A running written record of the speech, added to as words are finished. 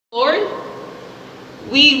Lord,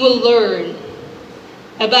 we will learn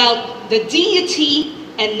about the deity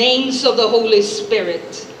and names of the Holy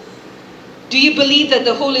Spirit. Do you believe that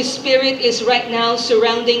the Holy Spirit is right now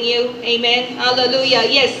surrounding you? Amen. Hallelujah.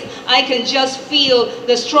 Yes, I can just feel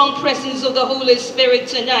the strong presence of the Holy Spirit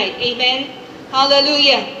tonight. Amen.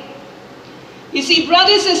 Hallelujah. You see,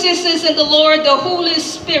 brothers and sisters in the Lord, the Holy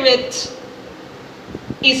Spirit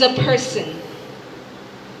is a person.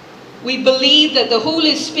 We believe that the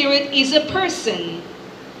Holy Spirit is a person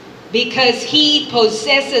because He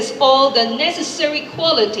possesses all the necessary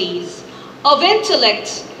qualities of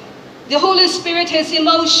intellect. The Holy Spirit has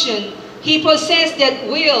emotion. He possesses that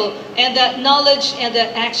will and that knowledge and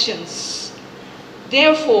that actions.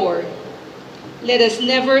 Therefore, let us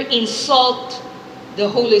never insult the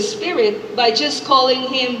Holy Spirit by just calling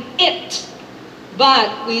Him it,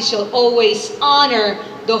 but we shall always honor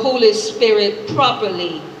the Holy Spirit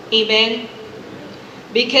properly. Amen.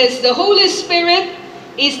 Because the Holy Spirit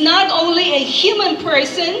is not only a human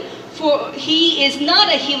person, for He is not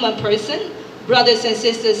a human person, brothers and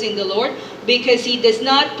sisters in the Lord, because He does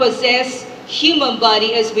not possess human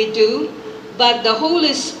body as we do, but the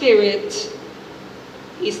Holy Spirit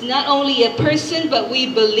is not only a person, but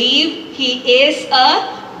we believe He is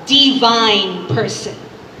a divine person.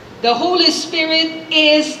 The Holy Spirit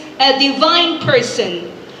is a divine person.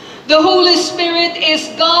 The Holy Spirit is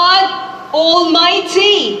God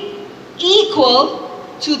Almighty, equal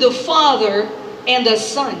to the Father and the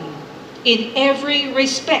Son in every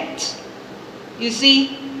respect. You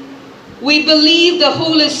see, we believe the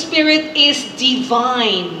Holy Spirit is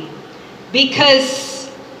divine because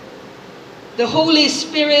the Holy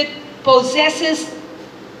Spirit possesses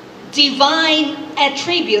divine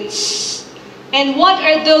attributes. And what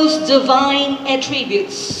are those divine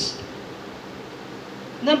attributes?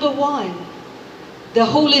 Number one, the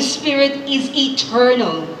Holy Spirit is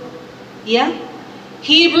eternal. Yeah?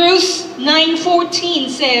 Hebrews 9:14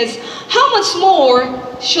 says, "How much more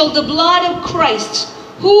shall the blood of Christ,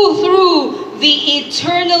 who through the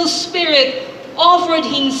eternal Spirit offered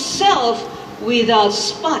Himself without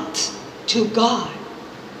spot to God?"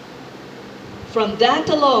 From that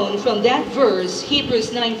alone, from that verse,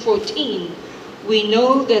 Hebrews 9:14, we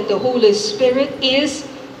know that the Holy Spirit is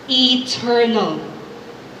eternal.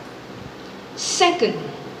 Second,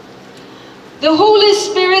 the Holy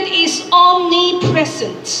Spirit is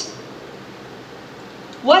omnipresent.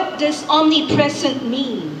 What does omnipresent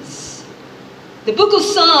means? The book of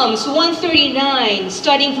Psalms 139,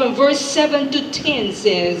 starting from verse 7 to 10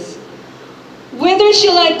 says, "Whither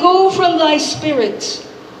shall I go from thy spirit?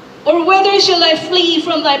 Or whither shall I flee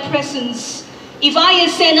from thy presence? If I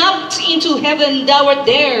ascend up into heaven, thou art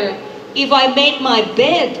there. If I make my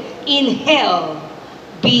bed in hell,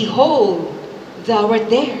 behold, thou art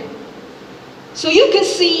there." So you can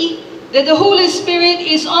see that the Holy Spirit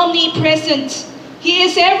is omnipresent. He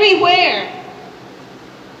is everywhere.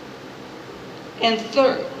 And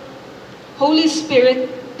third,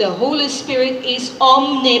 the Holy Spirit is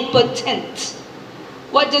omnipotent.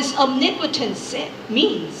 What does omnipotent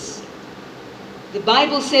means? The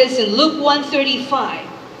Bible says in Luke 1:35,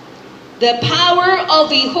 "The power of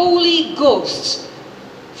the Holy Ghost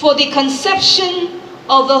for the conception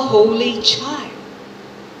of the Holy Child."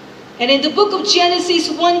 And in the book of Genesis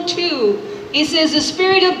 1:2, it says, "The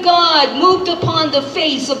Spirit of God moved upon the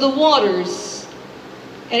face of the waters."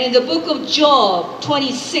 And in the book of Job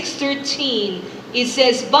 26:13, it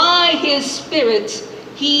says, "By His Spirit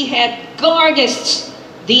He had garnished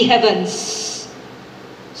the heavens."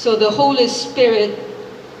 So the Holy Spirit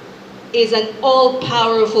is an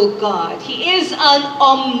all-powerful God. He is an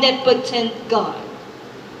omnipotent God.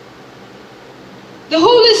 The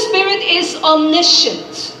Holy Spirit is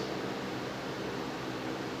omniscient.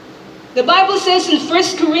 The Bible says in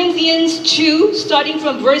 1 Corinthians 2, starting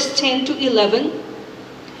from verse 10 to 11,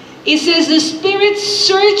 it says, "The Spirit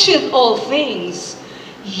searcheth all things,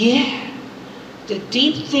 yea, the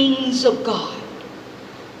deep things of God.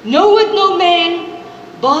 Knoweth no man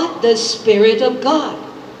but the Spirit of God."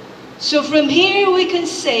 So from here we can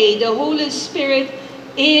say the Holy Spirit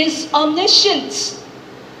is omniscient.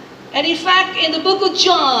 And in fact, in the book of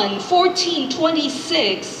John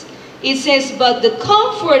 14:26, it says, "But the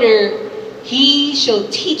Comforter, He shall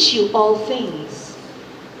teach you all things."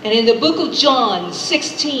 And in the book of John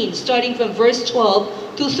 16, starting from verse 12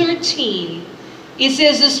 to 13, it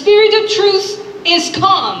says, "The Spirit of truth is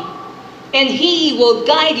come, and He will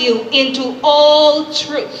guide you into all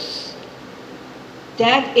truth."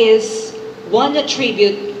 That is one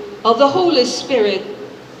attribute of the Holy Spirit.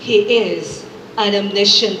 He is an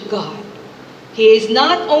omniscient God. He is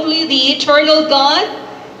not only the eternal God,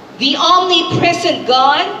 the omnipresent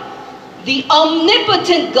God, the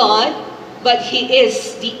omnipotent God, but he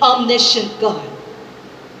is the omniscient God.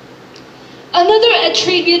 Another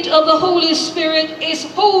attribute of the Holy Spirit is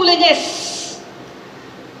holiness.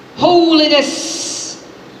 Holiness.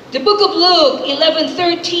 The book of Luke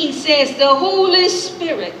 11:13 says the Holy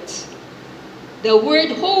Spirit, the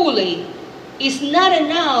word holy, is not a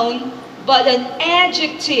noun but an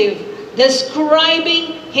adjective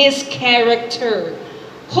describing his character.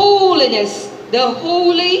 Holiness, the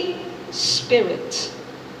Holy Spirit.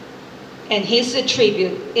 And his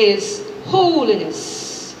attribute is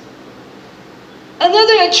holiness.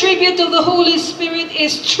 Another attribute of the Holy Spirit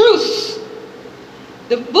is truth.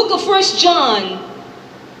 The book of 1 John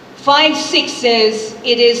 5:6 says,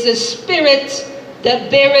 it is the Spirit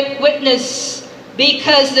that beareth witness,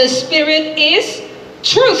 because the Spirit is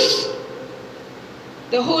truth.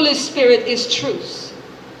 The Holy Spirit is truth.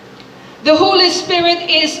 The Holy Spirit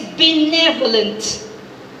is benevolent.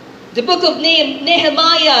 The book of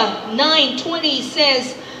Nehemiah 9:20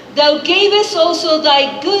 says, thou gavest also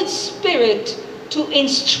thy good Spirit to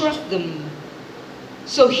instruct them.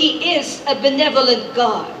 So he is a benevolent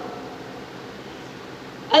God.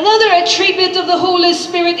 Another attribute of the Holy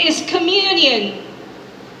Spirit is communion.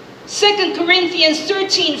 2 Corinthians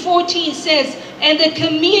 13:14 says, and the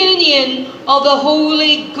communion of the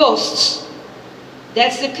Holy Ghost.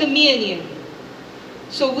 That's the communion.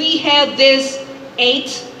 So we have these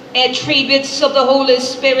 8 attributes of the Holy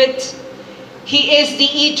Spirit. He is the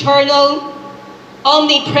eternal,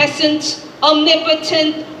 omnipresent,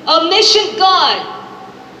 omnipotent, omniscient God.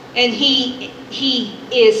 And he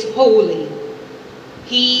is holy.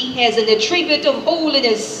 He has an attribute of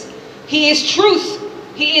holiness. He is truth.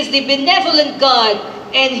 He is the benevolent God.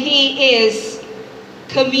 And he is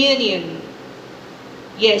communion.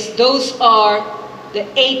 Yes, those are the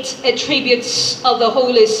 8 attributes of the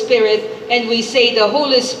Holy Spirit. And we say the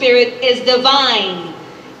Holy Spirit is divine.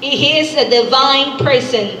 He is a divine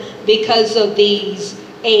person because of these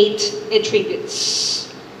 8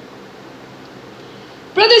 attributes.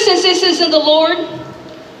 Brothers and sisters in the Lord,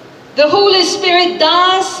 the Holy Spirit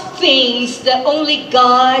does things that only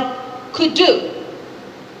God could do.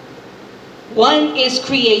 One is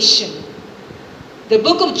creation. The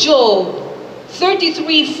book of Job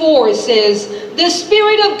 33:4 says, the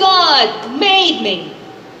Spirit of God made me.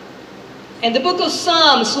 And the book of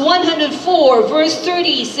Psalms 104 verse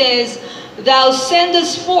 30 says, thou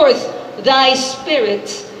sendest forth thy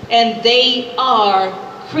Spirit, and they are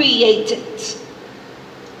created.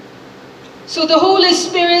 So the Holy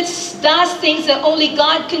Spirit does things that only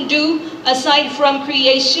God can do. Aside from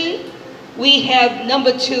creation, we have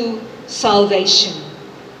number 2, salvation.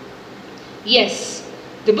 Yes,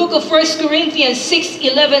 the book of 1 Corinthians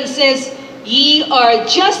 6:11 says, ye are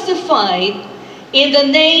justified in the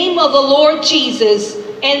name of the Lord Jesus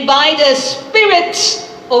and by the Spirit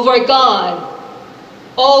of our God.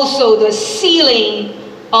 Also the sealing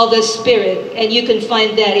of the Spirit. And you can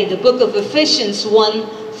find that in the book of Ephesians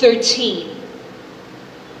 1:13.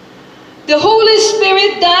 The Holy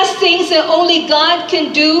Spirit does things that only God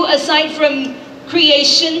can do aside from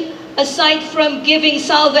creation, aside from giving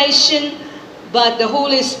salvation. But the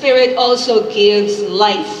Holy Spirit also gives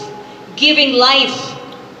life. Giving life.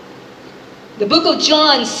 The book of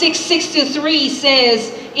John 6:6-3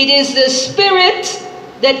 says, it is the Spirit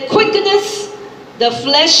that quickeneth, the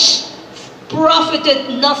flesh profiteth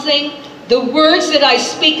nothing. The words that I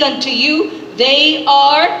speak unto you, they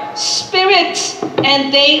are spirit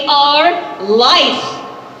and they are life.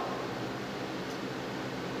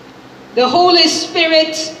 The Holy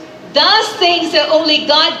Spirit does things that only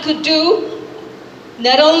God could do.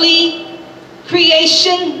 Not only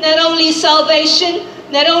creation, not only salvation,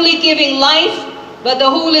 not only giving life, but the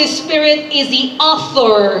Holy Spirit is the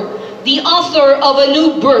author of a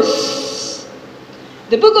new birth.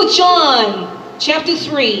 The book of John, chapter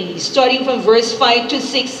 3, starting from verse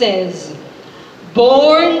 5-6 says,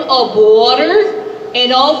 born of water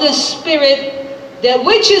and of the Spirit, that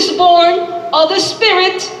which is born of the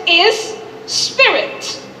Spirit is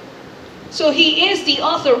spirit. So he is the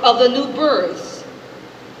author of the new birth.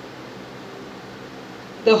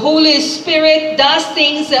 The Holy Spirit does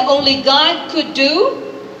things that only God could do,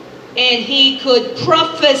 and he could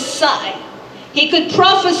prophesy. He could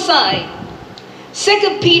prophesy.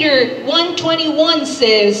 2 Peter 1:21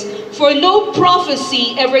 says, for no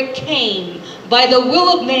prophecy ever came by the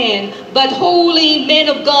will of man, but holy men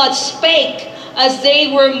of God spake as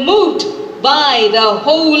they were moved by the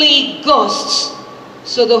Holy Ghost.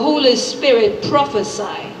 So the Holy Spirit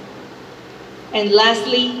prophesied. And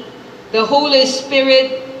lastly, the Holy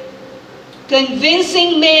Spirit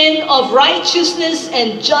convincing men of righteousness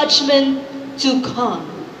and judgment to come.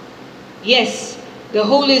 Yes, the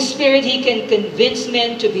Holy Spirit, He can convince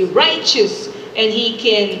men to be righteous, and He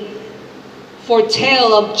can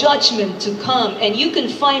foretell of judgment to come. And you can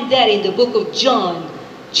find that in the book of John,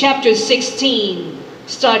 chapter 16,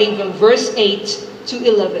 starting from verse 8 to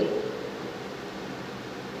 11.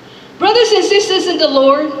 Brothers and sisters in the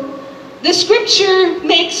Lord, the scripture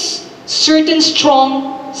makes certain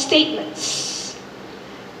strong statements.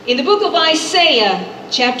 In the book of Isaiah,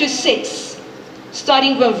 chapter 6,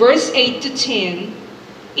 starting from verse 8 to 10,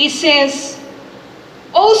 it says,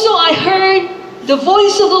 "Also I heard the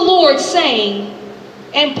voice of the Lord saying,"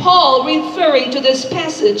 and Paul referring to this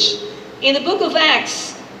passage in the book of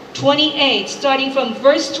Acts 28, starting from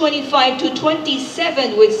verse 25 to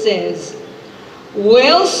 27, which says,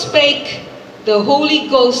 "Well spake the Holy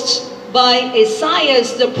Ghost by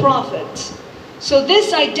Esaias the prophet." So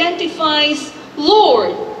this identifies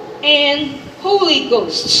Lord and Holy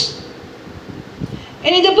Ghost.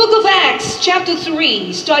 And in the book of Acts, chapter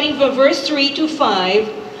 3, starting from verse 3 to 5,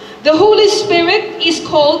 the Holy Spirit is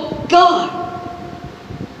called God.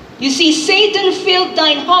 You see, Satan filled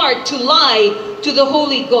thine heart to lie to the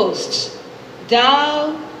Holy Ghost.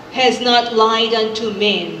 Thou hast not lied unto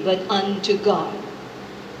men, but unto God.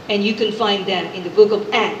 And you can find that in the book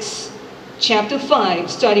of Acts, chapter 5,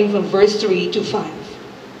 starting from verse 3 to 5.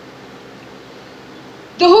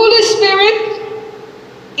 The Holy Spirit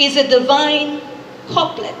is a divine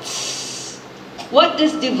couplets. What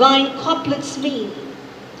does divine couplets mean?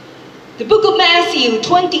 The book of Matthew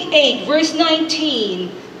 28, verse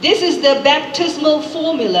 19, this is the baptismal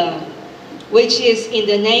formula, which is in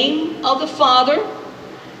the name of the Father,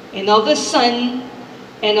 and of the Son,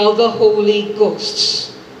 and of the Holy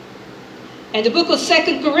Ghost. And the book of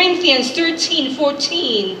 2 Corinthians 13,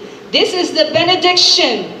 14, this is the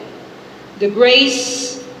benediction, the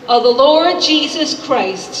grace of the Lord Jesus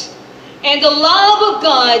Christ, and the love of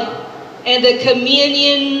God, and the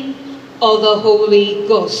communion of the Holy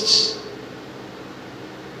Ghost.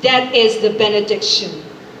 That is the benediction.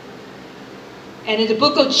 And in the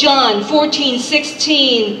book of John 14,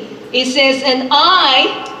 16, it says, "And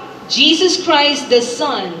I, Jesus Christ the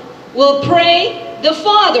Son, will pray the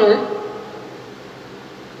Father.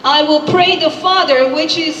 I will pray the Father,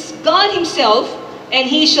 which is God Himself, and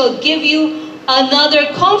He shall give you another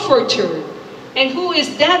Comforter." And who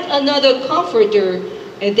is that another Comforter?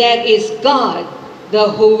 And that is God, the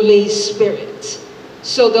Holy Spirit.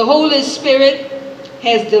 So the Holy Spirit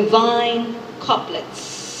has divine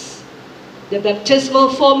couplets. The baptismal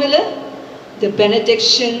formula, the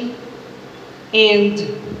benediction, and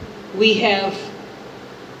we have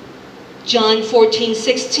John 14,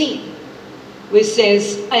 16, which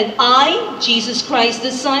says, "And I, Jesus Christ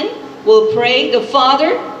the Son, will pray the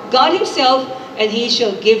Father, God Himself, and He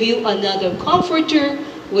shall give you another Comforter,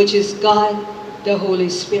 which is God, the Holy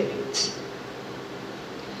Spirit."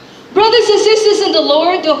 Brothers and sisters in the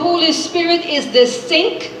Lord, the Holy Spirit is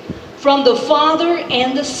distinct from the Father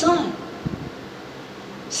and the Son.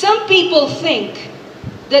 Some people think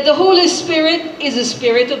that the Holy Spirit is the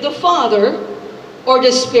Spirit of the Father or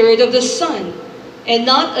the Spirit of the Son, and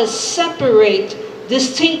not a separate,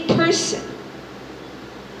 distinct person.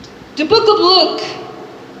 The book of Luke,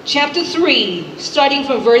 chapter 3, starting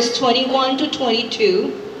from verse 21 to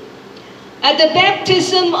 22, at the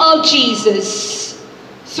baptism of Jesus,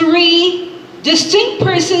 three distinct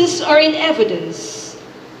persons are in evidence.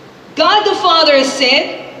 God the Father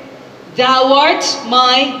said, "Thou art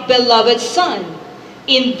my beloved Son.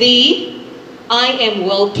 In thee I am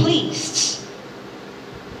well pleased."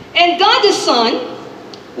 And God the Son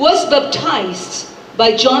was baptized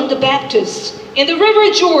by John the Baptist in the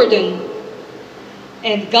river Jordan.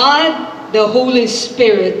 And God, the Holy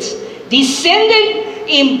Spirit, descended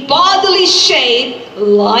in bodily shape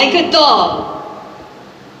like a dove.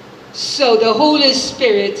 So the Holy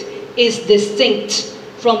Spirit is distinct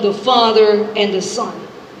from the Father and the Son.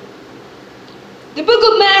 The book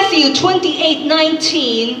of Matthew 28,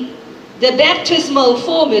 19, the baptismal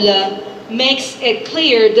formula makes a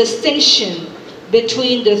clear distinction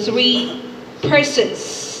between the three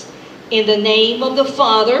persons in the name of the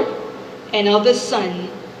Father, and of the Son,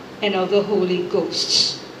 and of the Holy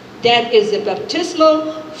Ghost. That is the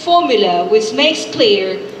baptismal formula which makes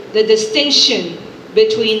clear the distinction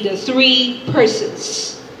between the three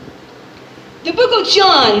persons. The book of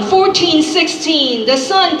John 14, 16, the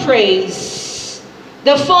Son prays,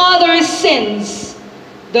 the Father sends,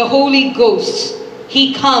 the Holy Ghost,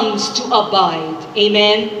 He comes to abide.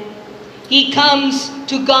 Amen. He comes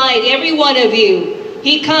to guide every one of you.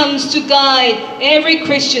 He comes to guide every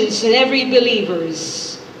Christians and every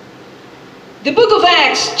believers. The book of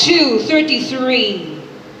Acts 2:33.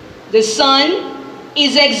 The Son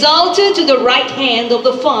is exalted to the right hand of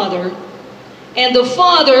the Father, and the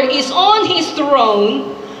Father is on his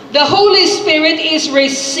throne. The Holy Spirit is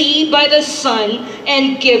received by the Son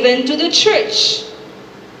and given to the church.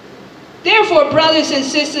 Therefore, brothers and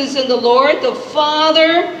sisters in the Lord, the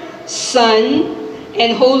Father, Son,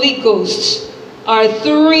 and Holy Ghost are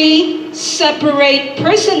three separate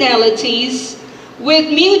personalities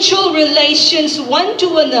with mutual relations one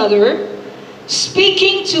to another,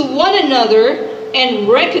 speaking to one another and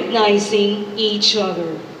recognizing each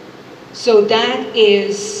other. So that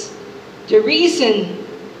is the reason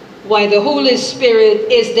why the Holy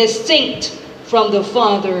Spirit is distinct from the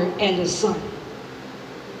Father and the Son.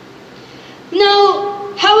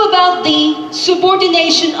 Now, how about the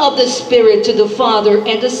subordination of the Spirit to the Father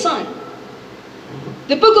and the Son?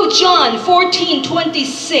 The book of John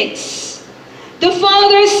 14:26. The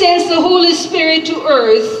Father sends the Holy Spirit to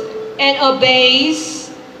earth and obeys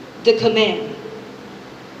the command.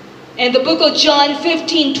 And the book of John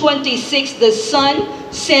 15:26, the Son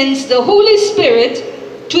sends the Holy Spirit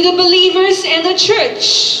to the believers and the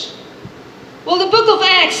church. Well, the book of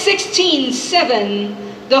Acts 16:7,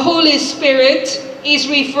 the Holy Spirit is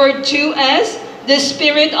referred to as the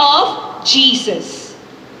Spirit of Jesus.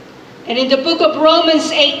 And in the book of Romans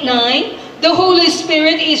 8:9, the Holy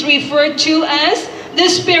Spirit is referred to as the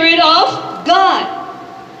Spirit of God.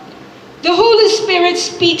 The Holy Spirit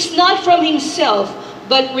speaks not from himself,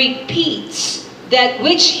 but repeats that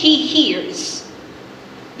which he hears.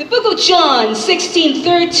 The book of John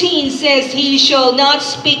 16:13 says, he shall not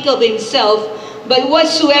speak of himself, but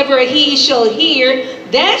whatsoever he shall hear,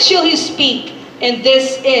 that shall he speak. And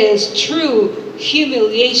this is true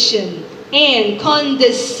humiliation and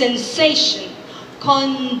condescension.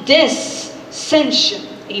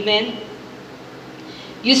 Amen.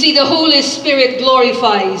 You see, the Holy Spirit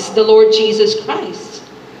glorifies the Lord Jesus Christ.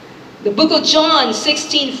 The book of John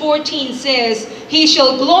 16:14 says, he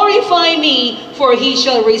shall glorify me, for he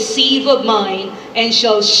shall receive of mine and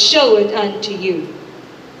shall show it unto you.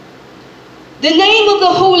 The name of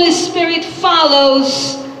the Holy Spirit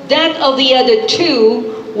follows that of the other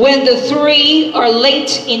two when the three are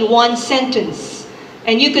linked in one sentence.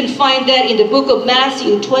 And you can find that in the book of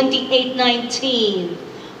Matthew 28:19.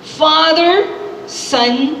 Father,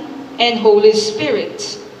 Son, and Holy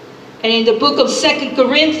Spirit. And in the book of 2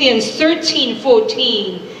 Corinthians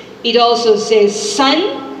 13:14, it also says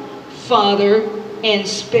Son, Father, and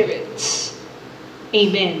Spirit.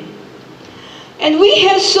 Amen. And we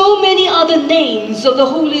have so many other names of the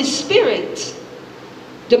Holy Spirit.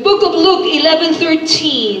 The book of Luke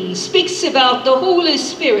 11:13 speaks about the Holy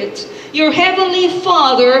Spirit. Your heavenly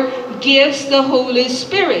Father gives the Holy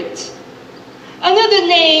Spirit. Another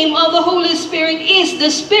name of the Holy Spirit is the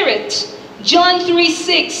Spirit. John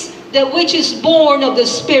 3:6, that which is born of the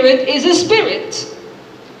Spirit is a spirit.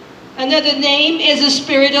 Another name is the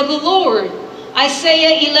Spirit of the Lord.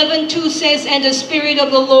 Isaiah 11:2 says, and the Spirit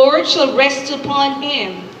of the Lord shall rest upon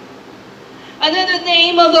him. Another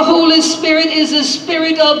name of the Holy Spirit is the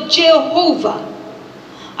Spirit of Jehovah.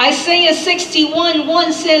 Isaiah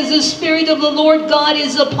 61:1 says, the Spirit of the Lord God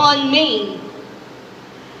is upon me.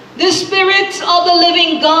 The Spirit of the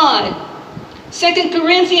living God. 2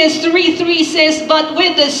 Corinthians 3:3 says, but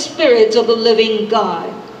with the Spirit of the living God.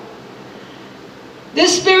 The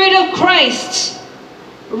Spirit of Christ.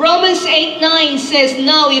 Romans 8:9 says,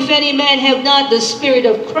 now if any man have not the Spirit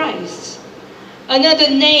of Christ. Another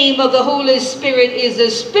name of the Holy Spirit is the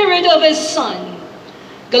Spirit of his Son.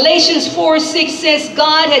 Galatians 4:6 says,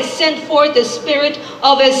 God has sent forth the Spirit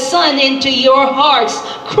of his Son into your hearts,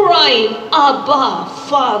 crying, Abba,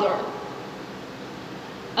 Father.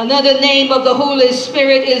 Another name of the Holy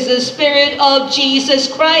Spirit is the Spirit of Jesus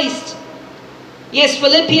Christ. Yes,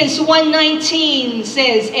 Philippians 1:19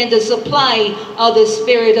 says, and the supply of the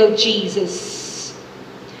Spirit of Jesus.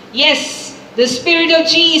 Yes, the Spirit of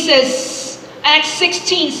Jesus. Acts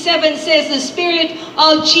 16:7 says, the Spirit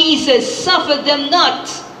of Jesus suffered them not.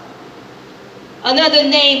 Another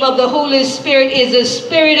name of the Holy Spirit is the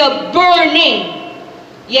Spirit of burning.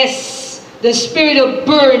 Yes, the Spirit of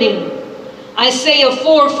burning. Isaiah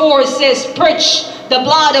 4:4 says, purge the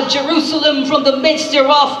blood of Jerusalem from the midst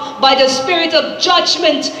thereof by the Spirit of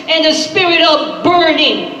judgment and the Spirit of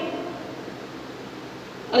burning.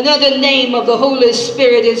 Another name of the Holy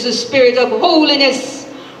Spirit is the Spirit of holiness.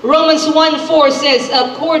 Romans 1:4 says,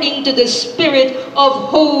 according to the Spirit of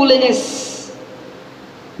holiness.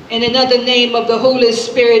 And another name of the Holy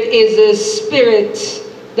Spirit is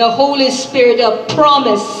the Holy Spirit of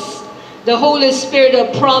promise. The Holy Spirit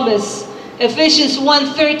of promise. Ephesians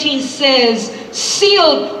 1:13 says,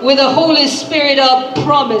 sealed with the Holy Spirit of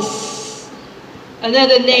promise.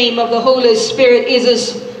 Another name of the Holy Spirit is a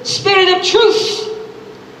Spirit of truth.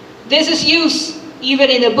 This is used even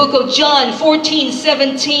in the book of John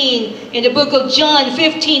 14:17, in the book of John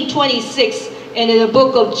 15:26, and in the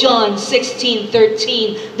book of John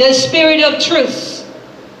 16:13. The Spirit of truth.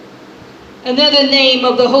 Another name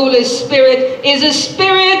of the Holy Spirit is the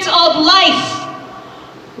Spirit of life.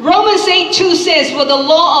 Romans 8:2 says, for the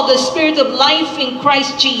law of the Spirit of life in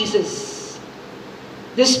Christ Jesus.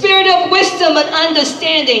 The Spirit of wisdom and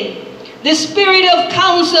understanding. The Spirit of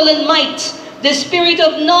counsel and might. The Spirit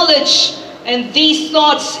of knowledge. And these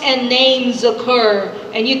thoughts and names occur.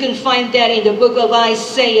 And you can find that in the book of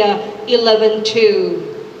Isaiah 11:2.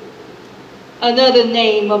 Another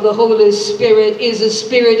name of the Holy Spirit is the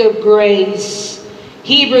Spirit of grace.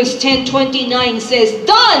 Hebrews 10:29 says,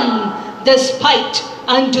 done despite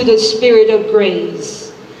unto the Spirit of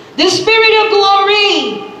grace. The Spirit of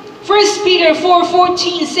glory. 1 Peter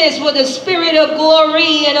 4:14 says, for the Spirit of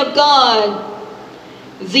glory and of God,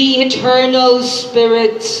 the eternal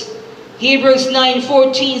Spirit. Hebrews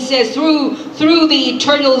 9:14 says, through the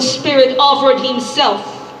eternal Spirit offered himself.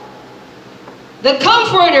 The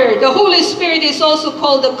Comforter, the Holy Spirit is also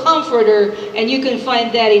called the Comforter, and you can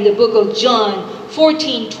find that in the book of John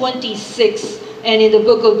 14:26 and in the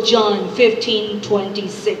book of John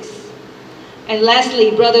 15:26. And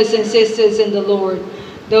lastly, brothers and sisters in the Lord,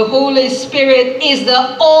 the Holy Spirit is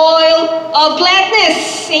the oil of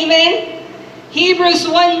gladness. Amen. Hebrews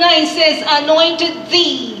 1:9 says, anointed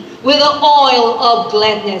thee with the oil of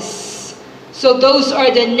gladness. So those are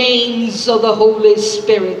the names of the Holy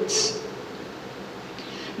Spirit.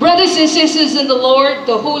 Brothers and sisters in the Lord,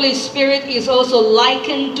 the Holy Spirit is also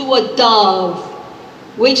likened to a dove,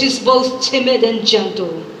 which is both timid and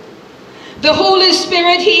gentle. The Holy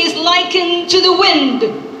Spirit, he is likened to the wind.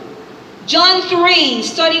 John 3,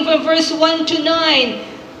 starting from verse 1 to 9,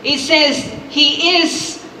 it says, he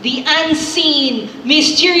is the unseen,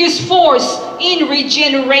 mysterious force in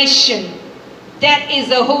regeneration. That is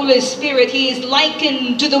the Holy Spirit. He is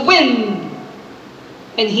likened to the wind.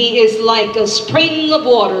 And he is like a spring of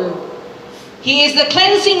water. He is the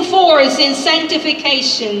cleansing force in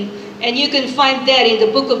sanctification. And you can find that in the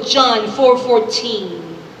book of John 4:14.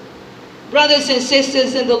 Brothers and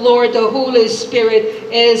sisters in the Lord, the Holy Spirit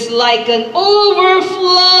is like an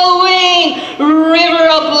overflowing river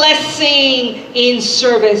of blessing in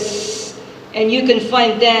service. And you can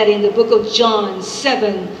find that in the book of John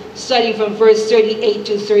 7, starting from verse 38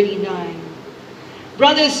 to 39.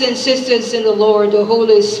 Brothers and sisters in the Lord, the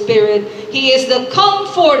Holy Spirit, he is the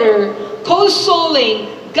comforter, consoling,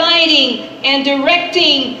 guiding, and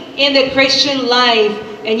directing in the Christian life.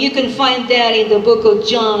 And you can find that in the book of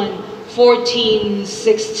John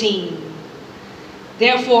 14:16.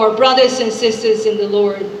 Therefore, brothers and sisters in the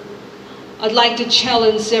Lord, I'd like to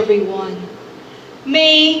challenge everyone.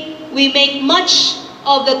 May we make much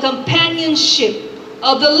of the companionship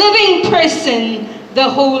of the living person, the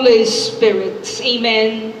Holy Spirit.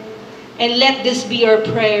 Amen. And let this be our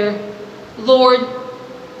prayer. Lord,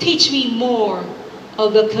 teach me more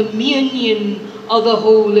of the communion of the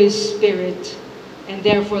Holy Spirit. And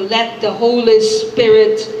therefore, let the Holy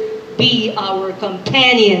Spirit be our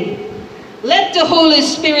companion. Let the Holy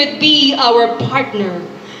Spirit be our partner.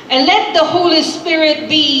 And let the Holy Spirit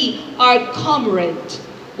be our comrade,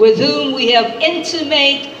 with whom we have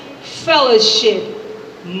intimate fellowship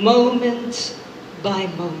moment by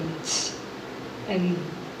moment. And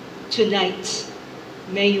tonight,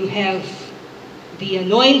 may you have the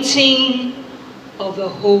anointing of the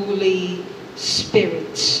Holy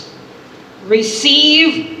Spirit.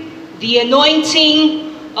 Receive the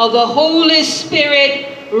anointing of the Holy Spirit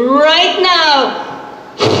right now.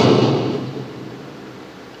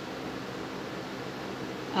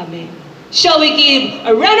 Amen. Shall we give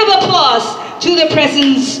a round of applause to the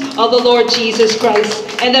presence of the Lord Jesus Christ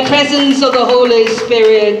and the presence of the Holy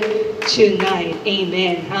Spirit tonight.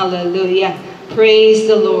 Amen. Hallelujah. Praise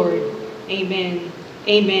the Lord. Amen.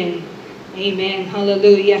 Amen. Amen.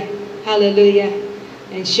 Hallelujah. Hallelujah.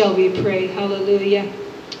 And shall we pray? Hallelujah.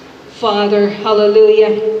 Father,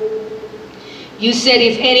 hallelujah. You said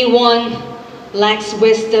if anyone lacks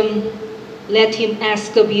wisdom, let him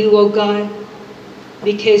ask of you, O God.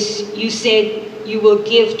 Because you said you will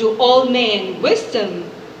give to all men wisdom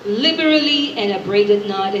liberally and upbraided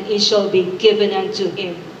not, and it shall be given unto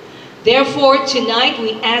him. Therefore, tonight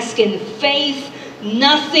we ask in faith,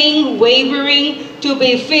 nothing wavering, to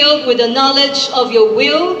be filled with the knowledge of your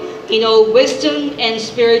will in all wisdom and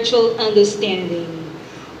spiritual understanding.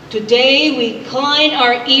 Today we incline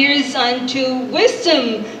our ears unto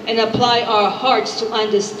wisdom and apply our hearts to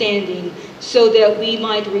understanding, so that we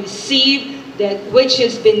might receive that which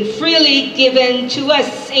has been freely given to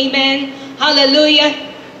us. Amen.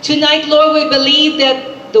 Hallelujah. Tonight, Lord, we believe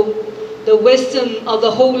that the wisdom of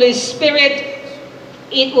the Holy Spirit,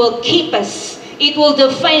 it will keep us, it will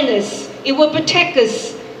define us, it will protect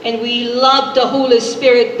us. And we love the Holy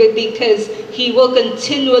Spirit because He will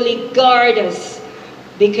continually guard us.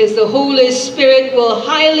 Because the Holy Spirit will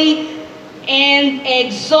highly and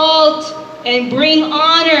exalt and bring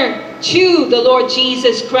honor to the Lord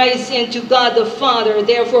Jesus Christ and to God the Father.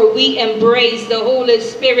 Therefore, we embrace the Holy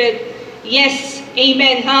Spirit. Yes,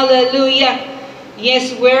 amen, hallelujah.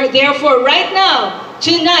 Yes, therefore right now,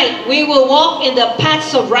 tonight, we will walk in the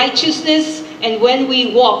paths of righteousness. And when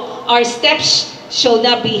we walk, our steps shall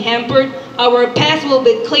not be hampered. Our path will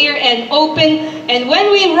be clear and open. And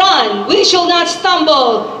when we run, we shall not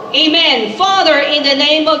stumble. Amen. Father, in the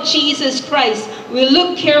name of Jesus Christ, we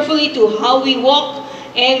look carefully to how we walk,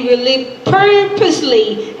 and we live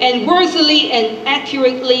purposely and worthily and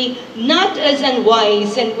accurately, not as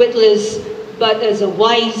unwise and witless, but as a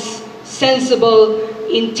wise, sensible,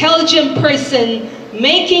 intelligent person,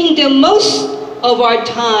 making the most of our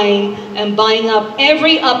time and buying up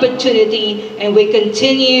every opportunity. And we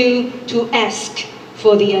continue to ask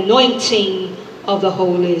for the anointing of the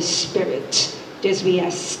Holy Spirit. This we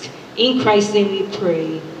ask. In Christ's name we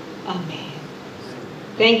pray. Amen.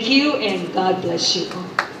 Thank you, and God bless you all.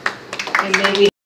 And may we